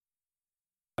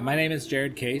My name is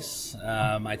Jared Case.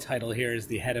 My title here is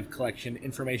the Head of Collection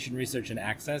Information Research and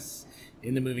Access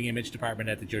in the Moving Image Department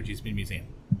at the George Eastman Museum.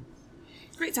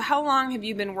 Great. So how long have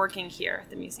you been working here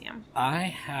at the museum? I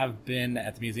have been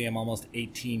at the museum almost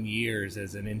 18 years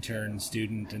as an intern,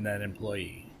 student, and then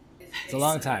employee. It's a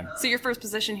long time. So your first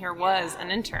position here was an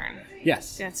intern?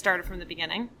 Yes. And it started from the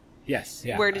beginning? Yes,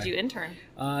 yeah. Where did you intern?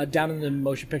 Down in the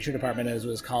motion picture department, as it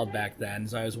was called back then.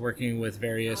 So I was working with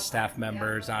various staff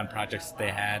members on projects that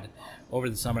they had over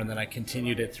the summer, and then I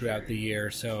continued it throughout the year.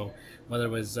 So whether it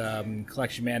was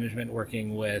collection management,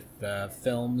 working with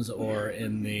films, or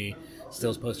in the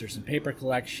stills, posters, and paper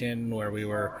collection, where we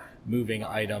were moving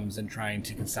items and trying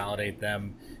to consolidate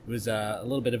them. It was a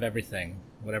little bit of everything,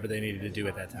 whatever they needed to do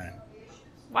at that time.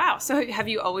 Wow. So have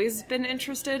you always been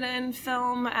interested in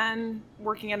film and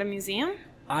working at a museum?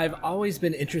 I've always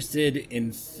been interested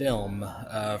in film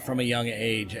from a young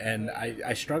age, and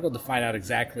I struggled to find out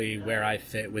exactly where I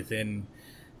fit within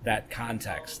that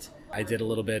context. I did a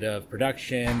little bit of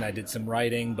production. I did some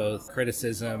writing, both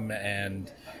criticism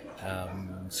and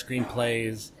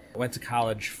screenplays. I went to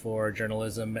college for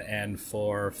journalism and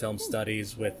for film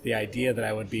studies with the idea that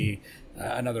I would be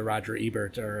another Roger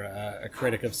Ebert or a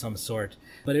critic of some sort.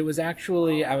 But it was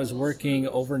actually, I was working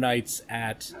overnights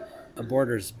at a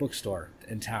Borders bookstore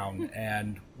in town,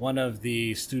 and one of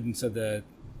the students of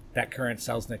that current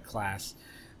Selznick class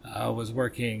was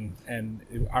working,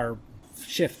 and our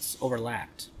shifts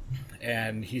overlapped.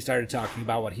 And he started talking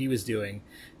about what he was doing,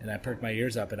 and I perked my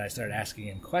ears up and I started asking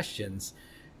him questions,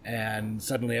 and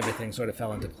suddenly everything sort of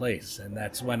fell into place. And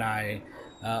that's when I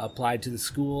applied to the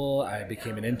school. I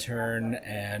became an intern,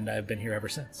 and I've been here ever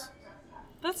since.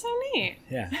 That's so neat.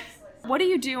 Yeah. What do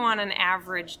you do on an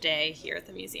average day here at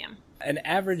the museum? An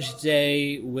average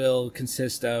day will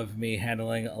consist of me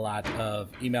handling a lot of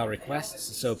email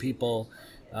requests. So people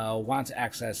want to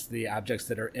access the objects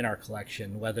that are in our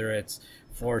collection, whether it's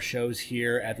for shows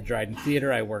here at the Dryden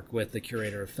Theater. I work with the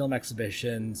curator of film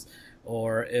exhibitions,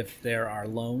 or if there are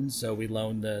loans, so we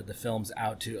loan the films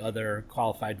out to other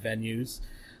qualified venues,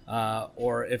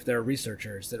 or if there are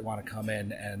researchers that want to come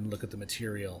in and look at the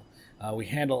material. We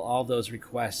handle all those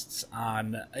requests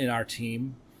in our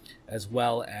team, as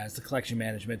well as the collection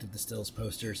management of the stills,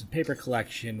 posters, and paper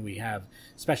collection. We have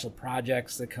special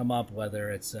projects that come up, whether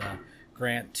it's a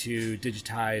grant to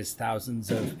digitize thousands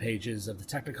of pages of the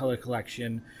Technicolor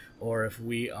collection, or if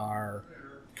we are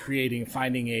creating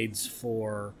finding aids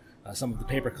for some of the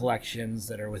paper collections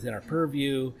that are within our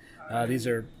purview. These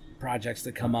are projects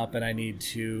that come up, and I need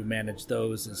to manage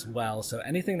those as well. So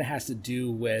anything that has to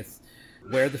do with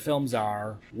where the films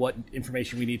are, what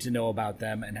information we need to know about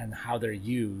them, and then how they're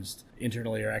used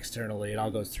internally or externally, it all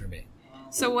goes through me.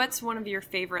 So what's one of your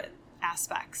favorite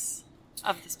aspects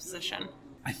of this position?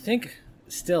 I think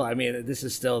still, this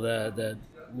is still the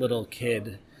little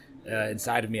kid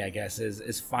inside of me, I guess,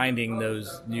 is finding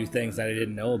those new things that I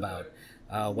didn't know about.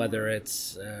 Whether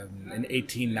it's an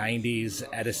 1890s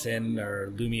Edison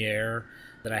or Lumiere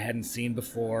that I hadn't seen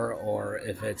before, or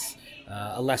if it's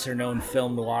a lesser-known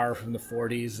film noir from the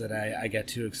 40s that I get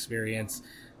to experience.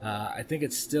 I think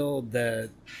it's still the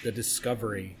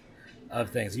discovery of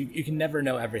things. You can never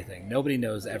know everything. Nobody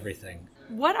knows everything.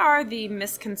 What are the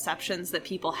misconceptions that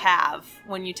people have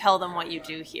when you tell them what you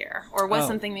do here? Or what's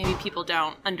something maybe people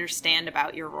don't understand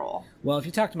about your role? Well, if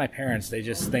you talk to my parents, they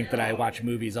just think that I watch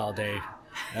movies all day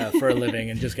for a living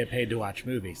and just get paid to watch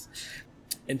movies.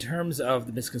 In terms of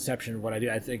the misconception of what I do,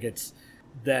 I think it's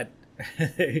that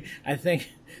I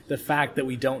think the fact that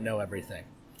we don't know everything,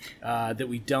 that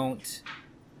we don't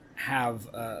have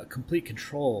complete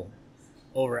control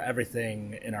over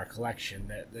everything in our collection,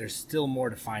 that there's still more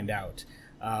to find out.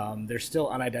 There's still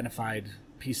unidentified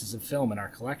pieces of film in our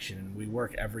collection, and we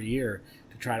work every year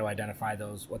to try to identify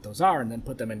what those are, and then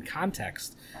put them in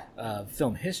context of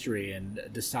film history and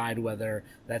decide whether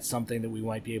that's something that we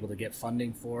might be able to get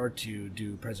funding for to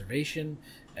do preservation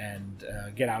and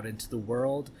get out into the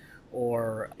world,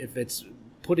 or if it's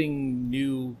putting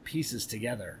new pieces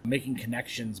together, making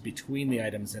connections between the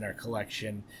items in our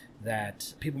collection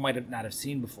that people might not have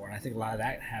seen before. And I think a lot of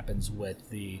that happens with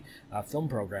the film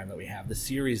program that we have, the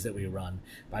series that we run,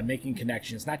 by making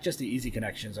connections, not just the easy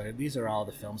connections. These are all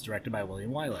the films directed by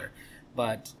William Wyler,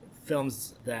 but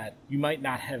films that you might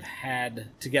not have had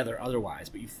together otherwise,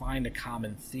 but you find a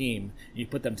common theme, and you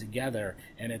put them together,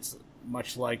 and it's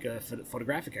much like a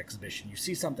photographic exhibition. You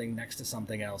see something next to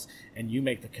something else, and you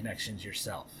make the connections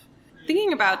yourself.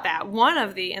 Thinking about that, one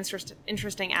of the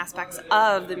interesting aspects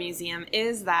of the museum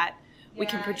is that we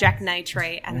can project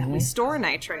nitrate and that we store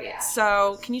nitrate.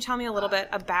 So can you tell me a little bit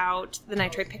about the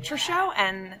Nitrate Picture Show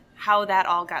and how that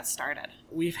all got started?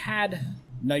 We've had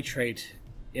nitrate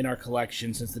in our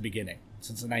collection since the beginning,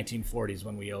 since the 1940s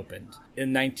when we opened.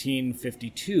 In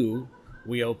 1952,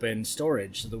 we opened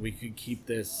storage so that we could keep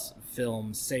this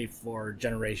film safe for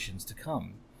generations to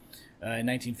come. In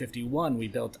 1951, we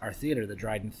built our theater, the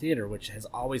Dryden Theater, which has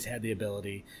always had the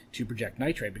ability to project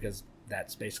nitrate because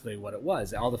that's basically what it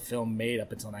was. All the film made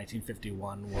up until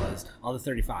 1951 all the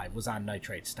 35 was on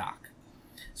nitrate stock.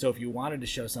 So if you wanted to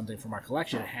show something from our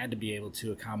collection, it had to be able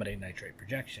to accommodate nitrate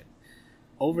projection.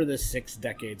 Over the 6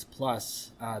 decades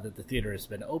plus that the theater has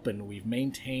been open, we've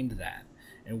maintained that.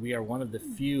 And we are one of the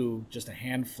few, just a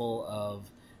handful of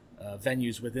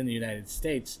venues within the United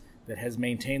States that has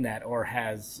maintained that or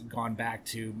has gone back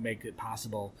to make it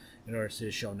possible in order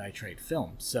to show nitrate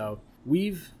film. So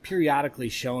we've periodically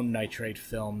shown nitrate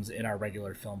films in our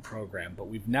regular film program, but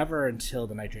we've never, until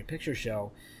the Nitrate Picture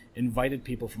Show, invited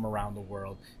people from around the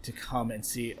world to come and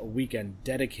see a weekend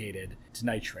dedicated to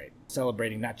nitrate,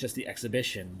 celebrating not just the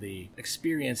exhibition, the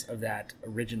experience of that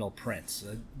original print,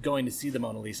 so going to see the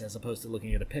Mona Lisa as opposed to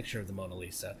looking at a picture of the Mona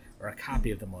Lisa or a copy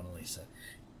of the Mona Lisa.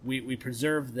 We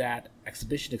preserve that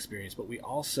exhibition experience, but we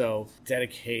also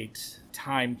dedicate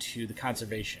time to the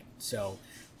conservation. So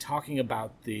talking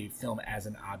about the film as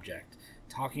an object,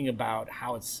 talking about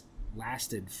how it's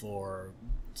lasted for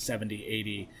 70,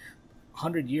 80,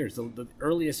 100 years. The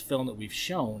earliest film that we've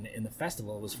shown in the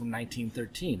festival was from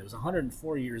 1913. It was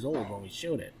 104 years old when we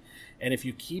showed it. And if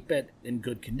you keep it in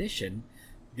good condition,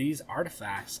 these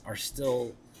artifacts are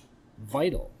still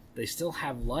vital. They still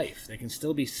have life. They can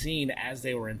still be seen as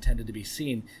they were intended to be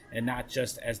seen and not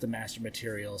just as the master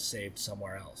material saved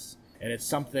somewhere else. And it's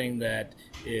something that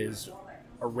is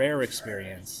a rare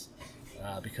experience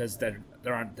because there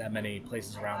aren't that many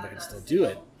places around that can still do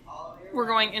it. We're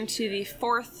going into the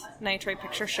 4th Nitrate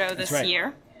Picture Show this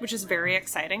year, which is very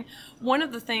exciting. One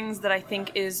of the things that I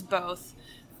think is both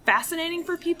fascinating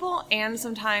for people and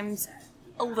sometimes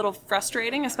a little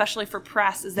frustrating, especially for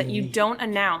press, is that you don't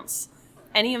announce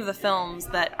any of the films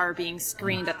that are being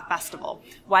screened at the festival.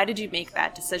 Why did you make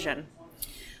that decision?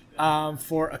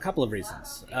 For a couple of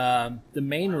reasons. The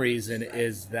main reason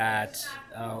is that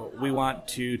we want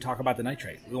to talk about the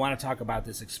nitrate. We want to talk about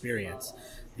this experience.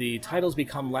 The titles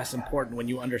become less important when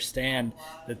you understand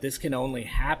that this can only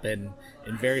happen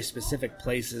in very specific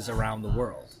places around the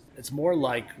world. It's more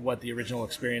like what the original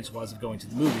experience was of going to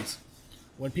the movies.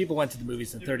 When people went to the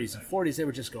movies in the 30s and 40s, they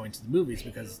were just going to the movies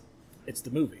because it's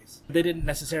the movies. They didn't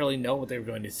necessarily know what they were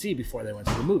going to see before they went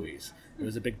to the movies. It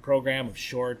was a big program of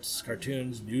shorts,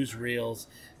 cartoons, newsreels.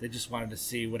 They just wanted to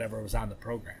see whatever was on the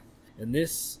program. And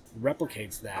this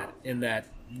replicates that in that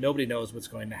nobody knows what's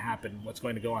going to happen, what's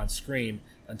going to go on screen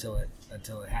until it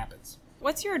happens.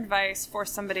 What's your advice for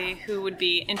somebody who would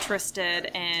be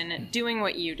interested in doing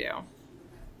what you do?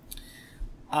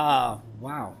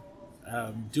 Wow.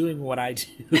 Doing what I do.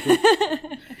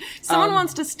 Someone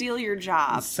wants to steal your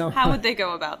job. How would they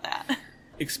go about that?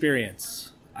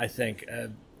 Experience, I think.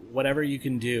 Whatever you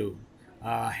can do.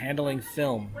 Handling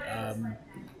film.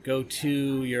 Go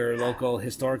to your local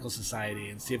historical society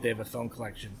and see if they have a film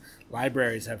collection.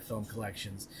 Libraries have film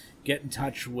collections. Get in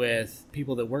touch with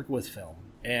people that work with film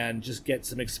and just get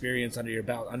some experience under your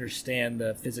belt. Understand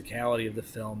the physicality of the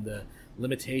film, the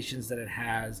limitations that it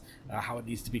has, how it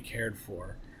needs to be cared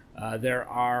for. There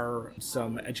are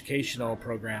some educational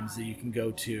programs that you can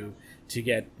go to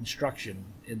get instruction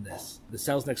in this. The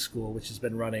Selznick School, which has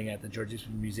been running at the George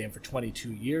Eastman Museum for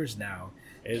 22 years now,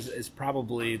 is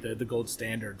probably the gold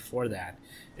standard for that.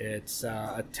 It's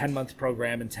a 10-month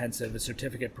program, intensive, a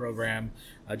certificate program,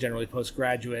 generally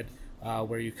postgraduate,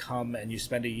 where you come and you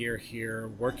spend a year here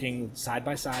working side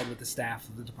by side with the staff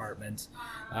of the department.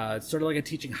 It's sort of like a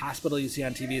teaching hospital you see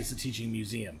on TV. It's a teaching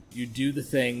museum. You do the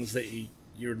things that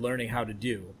you're learning how to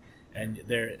do, and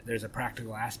there's a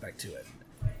practical aspect to it.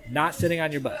 Not sitting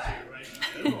on your butt,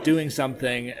 doing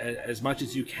something as much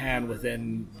as you can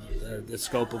within the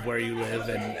scope of where you live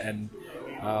and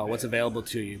what's available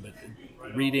to you, but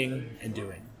reading and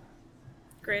doing.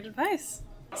 Great advice.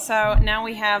 So now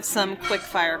we have some quick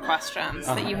fire questions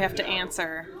that you have to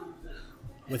answer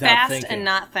without fast thinking. And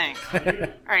not think. All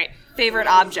right, favorite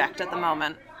object at the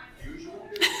moment.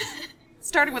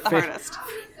 Starting with the hardest.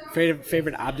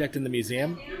 Favorite object in the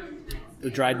museum? The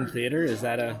Dryden Theater? Is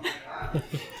that a...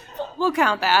 We'll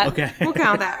count that. Okay. We'll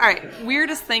count that. All right.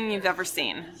 Weirdest thing you've ever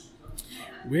seen?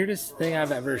 Weirdest thing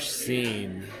I've ever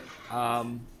seen?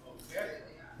 Well,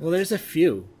 there's a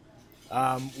few.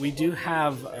 We do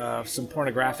have some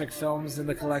pornographic films in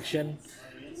the collection.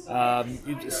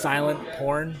 Silent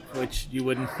porn, which you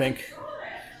wouldn't think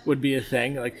would be a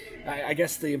thing. Like, I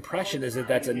guess the impression is that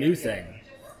that's a new thing.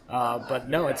 But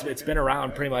no, it's been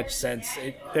around pretty much since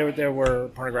there were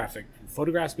pornographic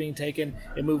photographs being taken,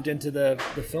 it moved into the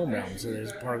film realm. So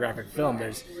there's pornographic film.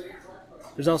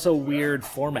 There's also weird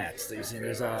formats that you see.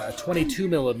 There's a 22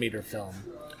 millimeter film,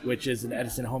 which is an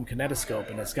Edison home kinetoscope,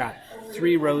 and it's got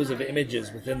 3 rows of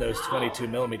images within those 22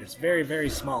 millimeters. Very, very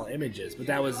small images, but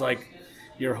that was like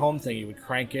your home thing. You would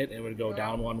crank it, and it would go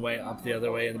down one way, up the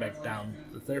other way, and back down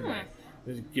the third way.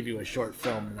 It would give you a short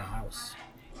film in the house.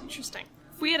 Interesting.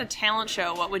 If we had a talent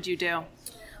show, what would you do?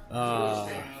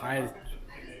 I'd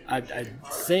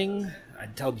sing.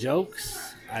 I'd tell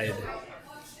jokes. I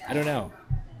don't know.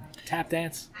 Tap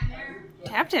dance.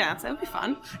 Tap dance. That would be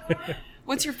fun.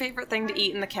 What's your favorite thing to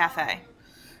eat in the cafe?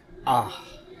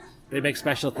 They make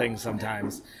special things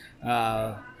sometimes.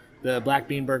 The black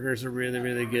bean burgers are really,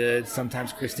 really good.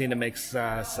 Sometimes Christina makes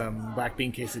some black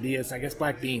bean quesadillas. I guess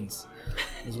black beans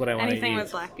is what I want to eat. Anything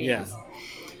with black beans. Yeah.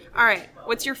 All right.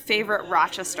 What's your favorite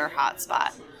Rochester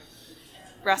hotspot?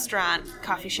 Restaurant,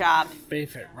 coffee shop.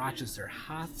 Favorite Rochester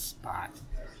hotspot?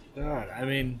 God, I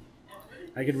mean,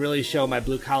 I could really show my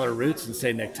blue collar roots and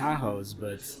say Nick Tahoe's,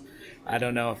 but I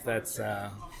don't know if that's. I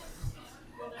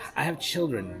have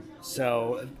children,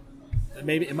 so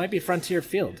maybe it might be Frontier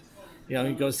Field. You know,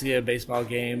 you go see a baseball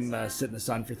game, sit in the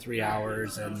sun for 3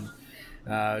 hours, and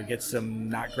get some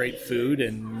not great food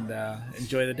and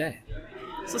enjoy the day.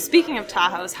 So speaking of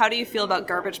Tahoes, how do you feel about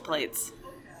garbage plates?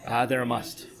 They're a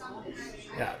must.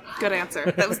 Yeah. Good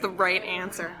answer. That was the right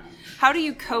answer. How do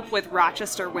you cope with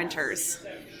Rochester winters?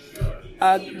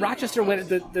 Rochester winter.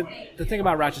 The thing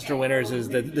about Rochester winters is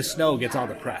that the snow gets all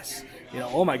the press. You know,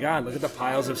 oh my God, look at the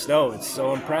piles of snow. It's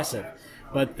so impressive.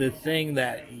 But the thing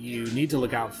that you need to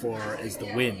look out for is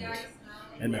the wind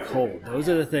and the cold. Those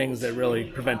are the things that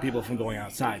really prevent people from going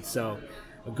outside. So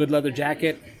a good leather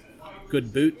jacket,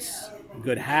 good boots, a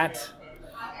good hat.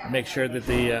 Make sure that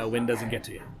the wind doesn't get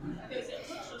to you.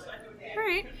 All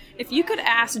right. If you could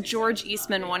ask George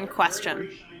Eastman one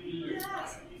question,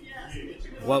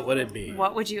 what would it be?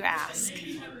 What would you ask?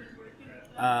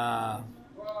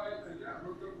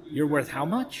 You're worth how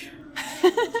much?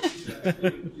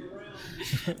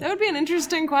 That would be an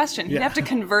interesting question. You'd have to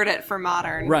convert it for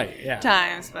modern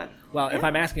times. But well, if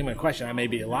I'm asking him a question, I may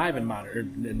be alive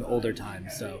in older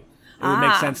times, so it would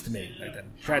make sense to me. Like,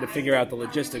 then try to figure out the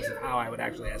logistics of how I would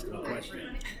actually ask him a question.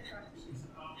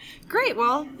 Great.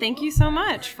 Well, thank you so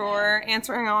much for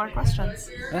answering all our questions.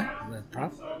 No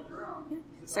problem.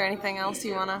 Is there anything else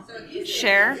you want to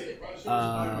share?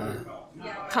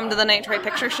 Come to the Nitrate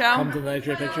Picture Show. Come to the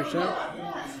Nitrate Picture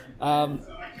Show.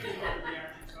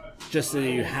 Just so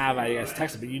you have, I guess,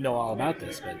 texted, but you know all about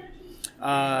this. But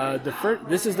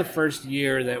this is the first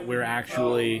year that we're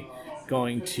actually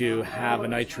going to have a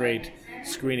Nitrate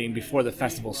screening before the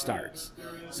festival starts.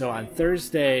 So on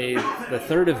Thursday, the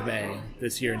 3rd of May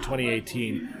this year in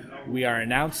 2018, we are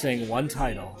announcing one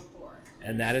title,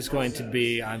 and that is going to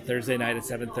be on Thursday night at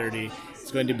 7:30.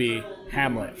 It's going to be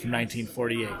Hamlet from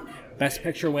 1948. Best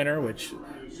Picture winner, which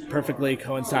perfectly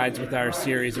coincides with our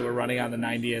series that we're running on the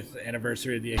 90th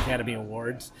anniversary of the Academy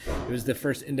Awards. It was the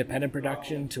first independent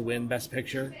production to win Best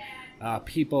Picture.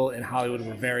 People in Hollywood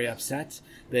were very upset.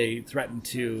 They threatened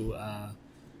to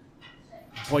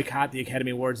boycott the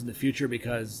Academy Awards in the future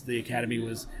because the Academy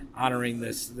was honoring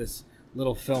this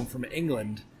little film from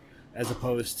England as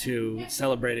opposed to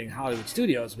celebrating Hollywood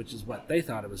studios, which is what they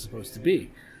thought it was supposed to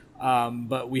be.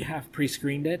 But we have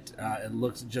pre-screened it. It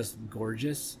looks just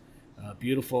gorgeous.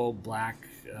 Beautiful black,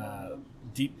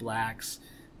 deep blacks,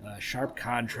 sharp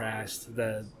contrast.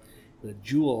 The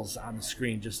jewels on the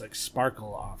screen just like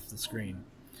sparkle off the screen.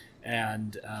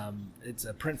 And it's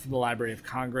a print from the Library of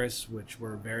Congress, which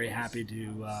we're very happy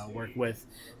to work with.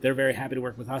 They're very happy to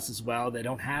work with us as well. They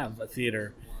don't have a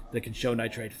theater that can show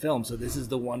Nitrate film, so this is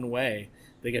the one way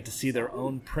they get to see their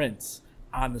own prints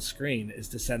on the screen, is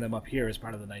to send them up here as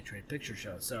part of the Nitrate Picture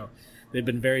Show. So they've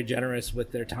been very generous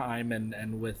with their time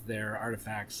and with their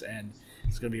artifacts, and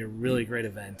it's going to be a really great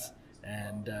event.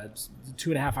 And it's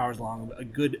 2.5 hours long, a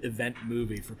good event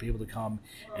movie for people to come.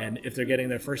 And if they're getting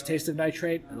their first taste of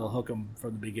Nitrate, it'll hook them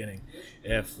from the beginning.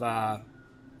 If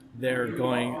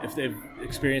they've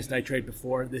experienced Nitrate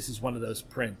before, this is one of those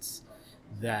prints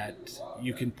that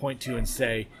you can point to and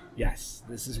say, yes,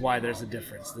 this is why there's a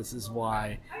difference. This is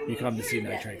why you come to see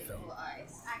Nitrate film.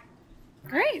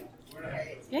 Great.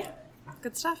 Yeah,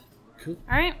 good stuff. Cool.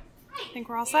 All right. I think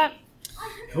we're all set.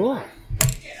 Cool.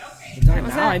 That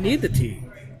was now it. I need the tea.